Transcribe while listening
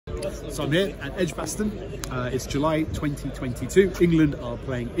So I'm here at Edgbaston. It's July 2022. England are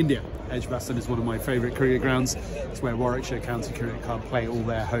playing India. Edgbaston is one of my favourite cricket grounds. It's where Warwickshire County Cricket Club play all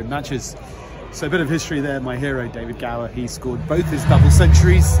their home matches. So a bit of history there. My hero, David Gower, he scored both his double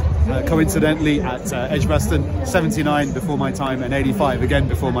centuries, coincidentally, at Edgbaston. 79 before my time and 85 again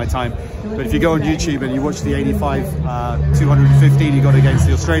before my time. But if you go on YouTube and you watch the 85, 215 he got against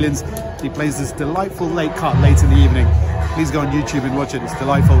the Australians, he plays this delightful late cut late in the evening. Please go on YouTube and watch it, it's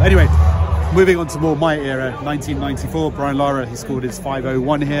delightful. Anyway, moving on to more my era, 1994, Brian Lara, he scored his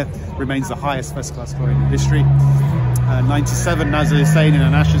 501 here, remains the highest first class score in history. 97, Nazir Hussain in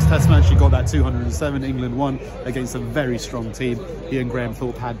an Ashes test match, he got that 207, England won against a very strong team. He and Graham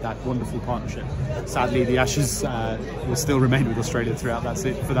Thorpe had that wonderful partnership. Sadly, the Ashes will still remain with Australia throughout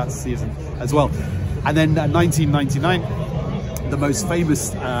for that season as well. And then 1999, the most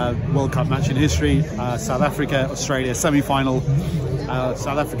famous World Cup match in history, South Africa, Australia, semi-final.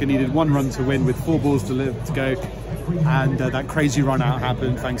 South Africa needed 1 run to win with 4 balls to go. And that crazy run out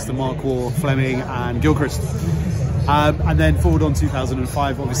happened thanks to Mark Waugh, Fleming and Gilchrist. And then forward on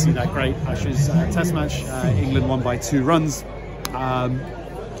 2005, obviously that great Ashes test match, England won by 2 runs.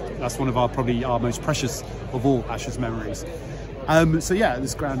 That's one of probably our most precious of all Ashes memories. So yeah,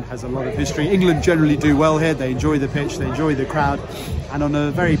 this ground has a lot of history. England generally do well here. They enjoy the pitch, they enjoy the crowd. And on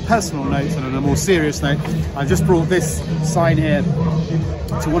a very personal note and on a more serious note, I've just brought this sign here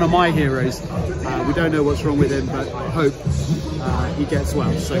to one of my heroes. We don't know what's wrong with him, but I hope he gets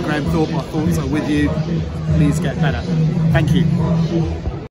well. So Graham Thorpe, our thoughts are with you. Please get better. Thank you.